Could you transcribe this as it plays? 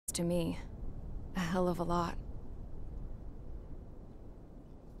to me. A hell of a lot.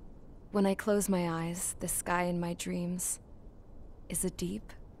 When I close my eyes, the sky in my dreams is a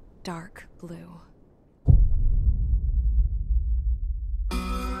deep, dark blue.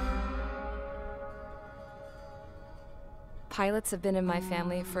 Pilots have been in my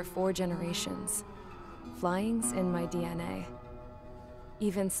family for 4 generations. Flying's in my DNA.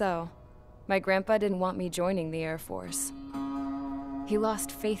 Even so, my grandpa didn't want me joining the Air Force. He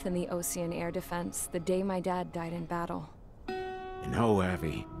lost faith in the Osean air defense the day my dad died in battle. You know,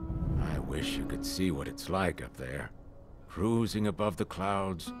 Abby, I wish you could see what it's like up there. Cruising above the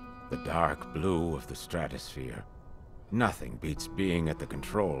clouds, the dark blue of the stratosphere. Nothing beats being at the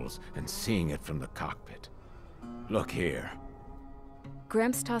controls and seeing it from the cockpit. Look here.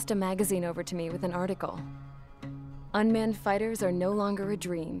 Gramps tossed a magazine over to me with an article. Unmanned fighters are no longer a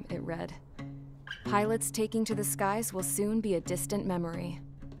dream, it read. Pilots taking to the skies will soon be a distant memory.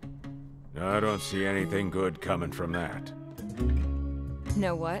 I don't see anything good coming from that.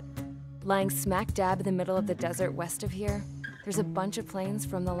 Know what? Lying smack dab in the middle of the desert west of here, there's a bunch of planes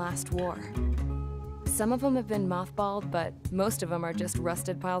from the last war. Some of them have been mothballed, but most of them are just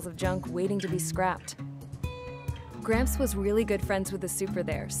rusted piles of junk waiting to be scrapped. Gramps was really good friends with the super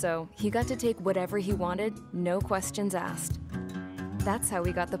there, so he got to take whatever he wanted, no questions asked. That's how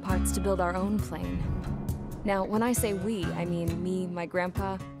we got the parts to build our own plane. Now, when I say we, I mean me, my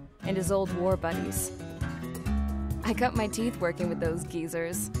grandpa, and his old war buddies. I cut my teeth working with those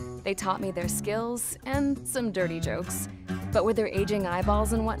geezers. They taught me their skills, and some dirty jokes. But with their aging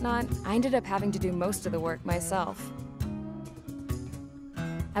eyeballs and whatnot, I ended up having to do most of the work myself.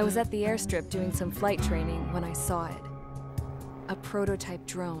 I was at the airstrip doing some flight training when I saw it. A prototype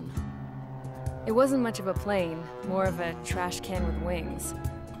drone. It wasn't much of a plane, more of a trash can with wings.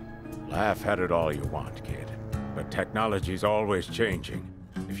 Laugh at it all you want, kid. But technology's always changing.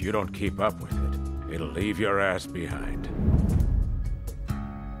 If you don't keep up with it, it'll leave your ass behind.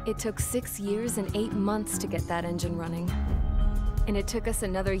 It took 6 years and 8 months to get that engine running. And it took us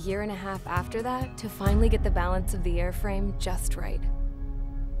another 1.5 years after that to finally get the balance of the airframe just right.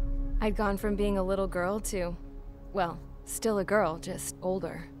 I'd gone from being a little girl to, well, still a girl, just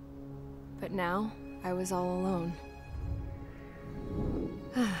older. But now, I was all alone.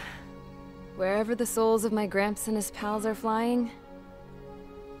 Wherever the souls of my Gramps and his pals are flying,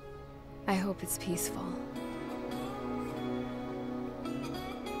 I hope it's peaceful.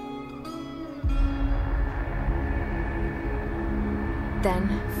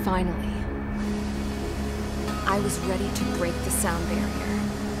 Then, finally, I was ready to break the sound barrier.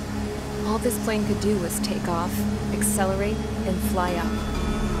 All this plane could do was take off, accelerate, and fly up.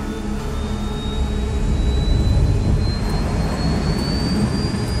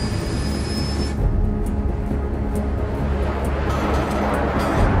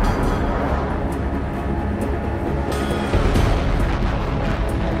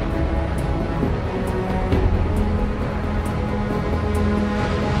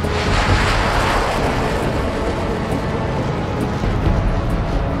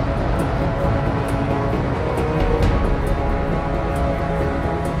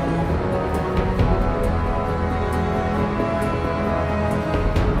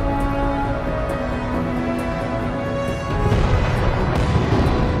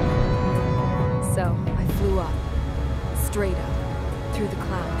 Straight up, through the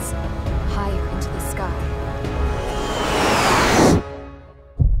clouds, higher into the sky.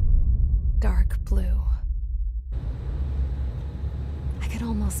 Dark blue. I could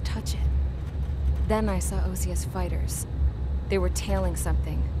almost touch it. Then I saw Osea's fighters. They were tailing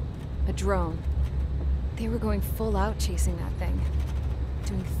something. A drone. They were going full out chasing that thing.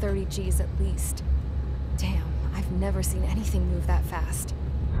 Doing 30 Gs at least. Damn, I've never seen anything move that fast.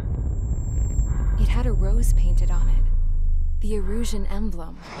 It had a rose painted on it. The Erusian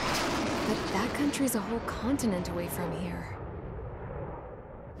emblem. But that country's a whole continent away from here.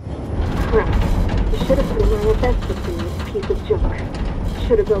 Crap. You should have been wearing a vest with this piece of junk.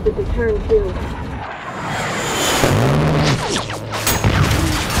 Should have built a return too.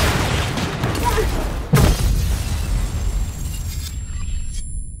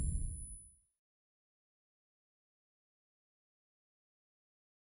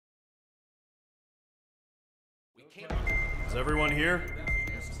 Is everyone here?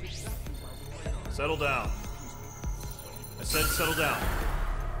 Settle down. I said settle down.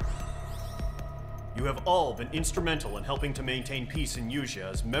 You have all been instrumental in helping to maintain peace in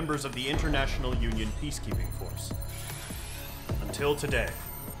Usea as members of the International Union Peacekeeping Force. Until today.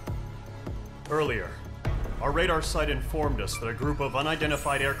 Earlier, our radar site informed us that a group of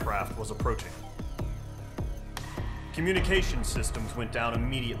unidentified aircraft was approaching. communication systems went down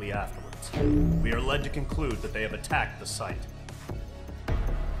immediately afterwards. We are led to conclude that they have attacked the site.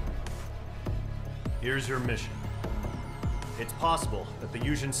 Here's your mission. It's possible that the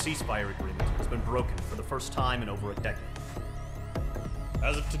Yuuzhan ceasefire agreement has been broken for the first time in over a decade.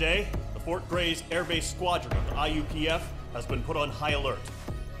 As of today, the Fort Grays Air Base Squadron of the IUPF has been put on high alert.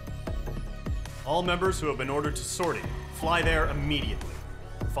 All members who have been ordered to sortie, fly there immediately.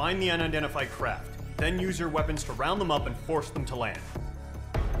 Find the unidentified craft, then use your weapons to round them up and force them to land.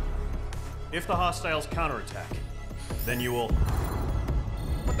 If the hostiles counterattack, then you will...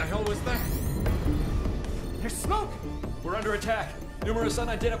 What the hell was that? There's smoke! We're under attack. Numerous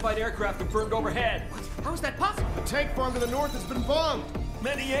unidentified aircraft confirmed overhead. What? How is that possible? The tank farm to the north has been bombed!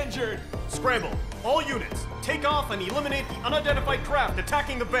 Many injured! Scramble! All units, take off and eliminate the unidentified craft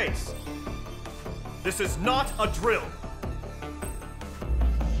attacking the base! This is not a drill!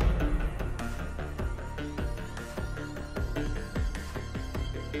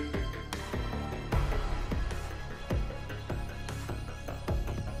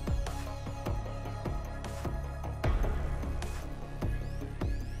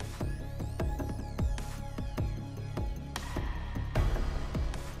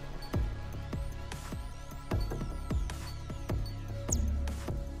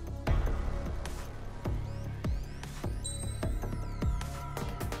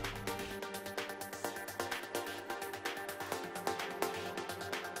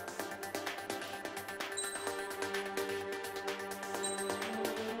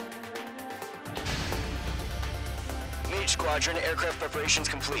 Mage Squadron, aircraft preparations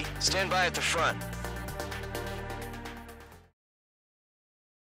complete. Stand by at the front.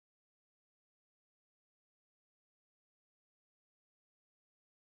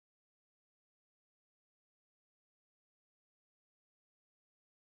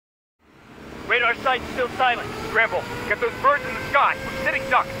 Radar site's still silent. Scramble. Get those birds in the sky. We're sitting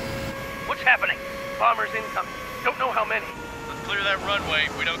ducks. What's happening? Bombers incoming. Don't know how many. Let's clear that runway.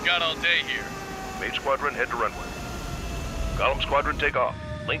 We don't got all day here. Mage Squadron, head to runway. Golem Squadron, take off.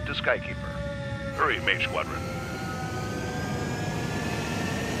 Link to Skykeeper. Hurry, Mage Squadron.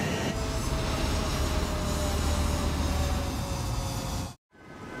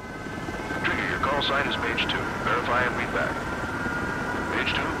 Trigger, your call sign is Mage 2. Verify and read back.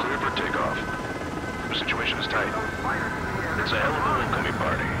 Mage 2, clear for takeoff. The situation is tight. It's a hell of a welcoming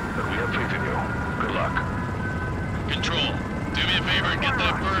party, but we have faith in you. Good luck. Control, do me a favor and get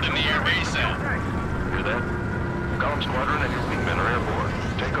that bird in the air base out. Hear that? Golem Squadron and your wingmen are airborne.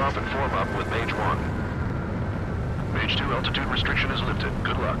 Take off and form up with Mage 1. Mage 2, altitude restriction is lifted.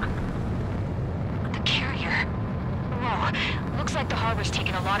 Good luck. The carrier. Whoa, looks like the harbor's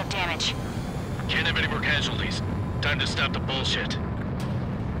taken a lot of damage. Can't have any more casualties. Time to stop the bullshit.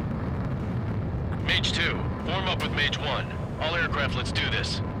 Mage 2, form up with Mage 1. All aircraft, let's do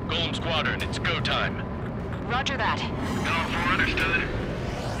this. Golem Squadron, it's go time. Roger that. Going for understood.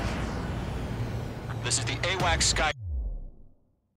 This is the AWACS Sky